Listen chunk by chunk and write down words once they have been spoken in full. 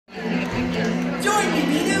Toopie and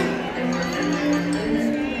Binoo?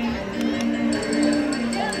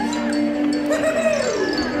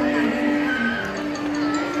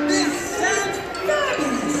 This sounds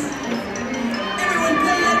fabulous! Everyone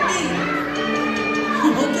play like me!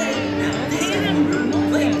 Okay, now this time,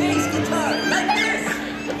 play bass guitar like this!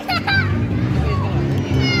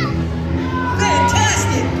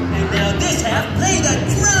 Fantastic! And now this half, play the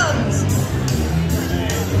drums!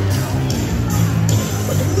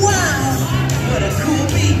 Wow! What a cool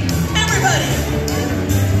beat! Everybody!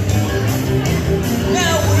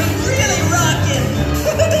 Now we're really rocking!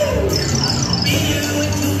 Binoo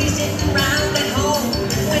and Toopie sitting around at home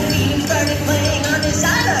when Binoo started playing on his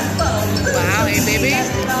xylophone. Wow, hey baby. He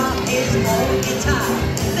tested off his own guitar.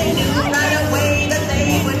 They knew right away that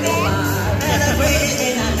they would go far. They're the greatest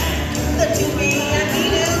in the land, the Toopie and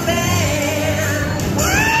Binoo band.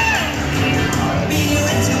 Binoo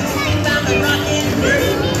and Toopie found the rockin'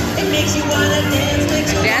 groove. It makes you wanna dance,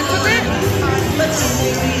 makes you Dance with it?